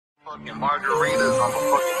Fucking margaritas on a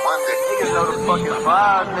fucking Monday. Niggas know the fucking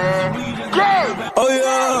vibe, man. Yeah! Oh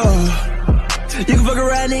yeah. You can fuck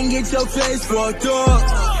around and get your face fucked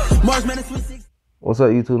up. March Madness with 6. What's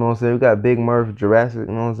up, YouTube? You know what I'm saying? We got Big Murph, Jurassic,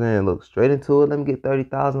 you know what I'm saying? Look straight into it. Let me get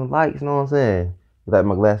 30,000 likes, you know what I'm saying? You like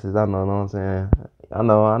my glasses? I know what I'm saying? I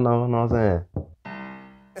know, you know what I'm saying?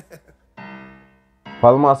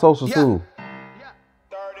 Follow my socials too.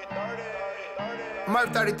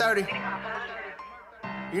 Murph 30.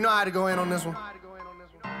 You know how to go in on this one.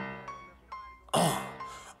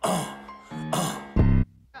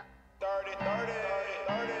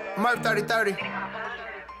 Murph 30.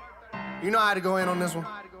 You know how to go in on this one.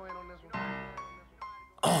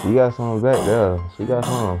 She got some back there. She got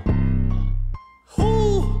some.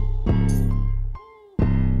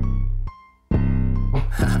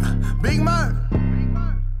 Big Murph.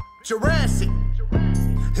 Jurassic.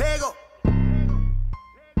 Lego.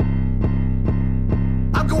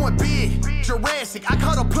 I'm going big, Jurassic. I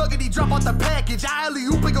caught a pluggity drop off the package. I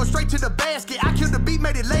alley-oop and go straight to the basket. I killed the beat,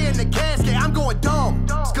 made it lay in the casket. I'm going dumb,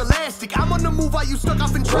 scholastic. I'm on the move while you stuck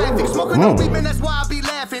off in traffic. Smoking no weed, man, that's why I be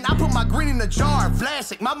laughing. I put my green in the jar,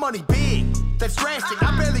 flaccid. My money big, that's drastic.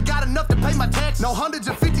 I barely got enough to pay my taxes. No hundreds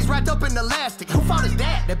and fifties wrapped up in elastic. Who fault is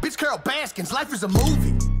that? That bitch Carol Baskins. Life is a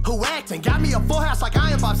movie. Who acting? Got me a full house like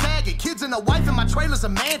I am Bob Saget. Kids and a wife and my trailer's a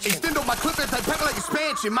mansion. Extend on my clip and they pack like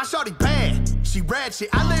expansion. My shawty bad, she ratchet.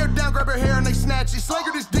 I lay her down, grab her hair and they snatch it. Slang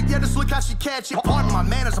her this dick, yeah, just look how she catch it. Pardon my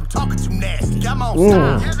manners, I'm talking too nasty. Got my own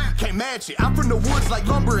style, can't match it. I'm from the woods like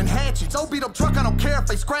lumber and hatchets. Old beat up truck, I don't care if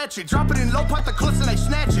they scratch it. Drop it in low, pop the clips and they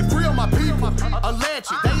snatch it. Free on my people, unlatch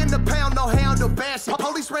it. They in the pound, no hound, no basket.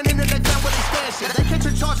 Police ran in and they found where they stash it. They catch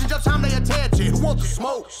a charge and just time they attach it. Who wants the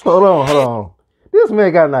smoke? Hold on. This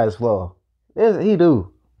man got a nice flow. He do. You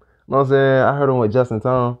know what I'm saying? I heard him with Justin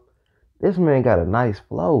Tom. This man got a nice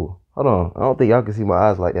flow. Hold on. I don't think y'all can see my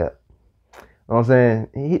eyes like that. You know what I'm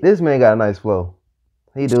saying? This man got a nice flow.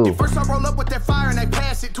 He do. First I roll up with that fire and they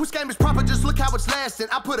pass it. Two is proper, just look how it's lasting.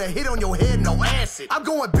 I put a hit on your head, no acid. I'm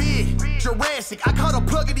going big, Jurassic. I caught a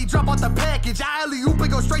pluggity drop off the package. I alley-oop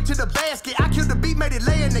and go straight to the basket. I killed the beat, made it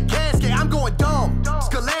lay in the casket. I'm going dumb,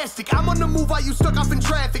 scholastic. I'm on the move while you stuck off in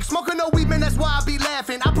traffic. Smoking no weed, man, that's why I be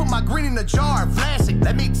laughing. I put my green in the jar, flaccid.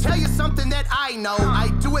 Let me tell you something that I know. I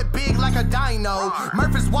do it big like a dino.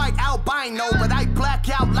 Murph is white albino, but I black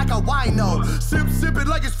out like a wino. Sip it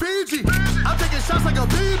like it's Fiji. I'm taking shots like a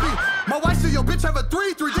baby. My wife said your bitch have a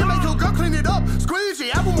 3-3. Then make your girl clean it up.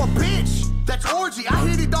 Squeegee, I want more bitch. That's orgy. I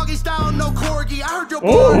hit it doggy style, no corgi. I heard your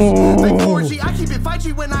boys. They 4G. I keep it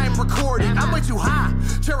 5G when I am recording. I'm way too high.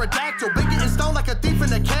 Pterodactyl. Been getting stoned like a thief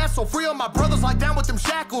in a castle. Free on my brothers like down with them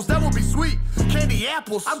shackles. That would be sweet. Candy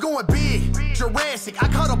apples. I'm going big. Jurassic. I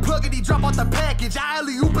caught a pluggity drop off the package. I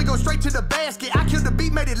alley-oop and go straight to the basket. I killed the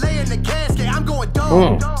beat, made it lay in the casket. I'm going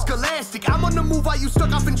dumb. Scholastic. I'm on the move while you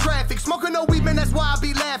stuck off in traffic. Smoking no weed, man, that's why I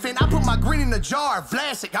be laughing. I put my green in the jar.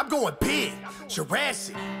 Vlasic. I'm going big.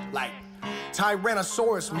 Jurassic. Like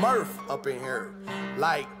Tyrannosaurus Murph up in here.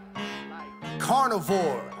 Like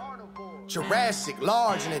carnivore. Jurassic,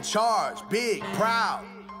 large and in charge. Big, proud.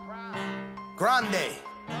 Grande.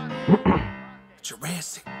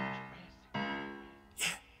 Jurassic.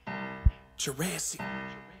 Yeah. Jurassic.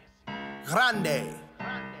 Grande.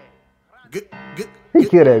 He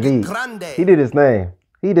killed that beat. Grande. He did his thing.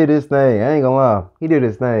 I ain't gonna lie. He did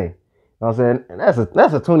his thing. You know what I'm saying?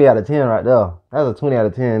 That's a 20 out of 10 right there. That's a 20 out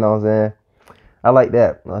of 10, you know what I'm saying? I like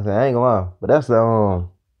that. You know what I'm saying? I ain't gonna lie. But that's the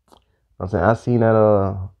I'm saying I seen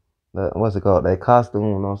that what's it called? That costume,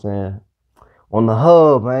 you know what I'm saying? On the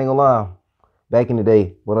hub, I ain't gonna lie. Back in the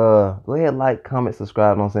day. But go ahead, like, comment,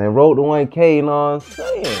 subscribe, you know what I'm saying? Road to 1K, you know what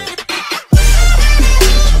I'm saying?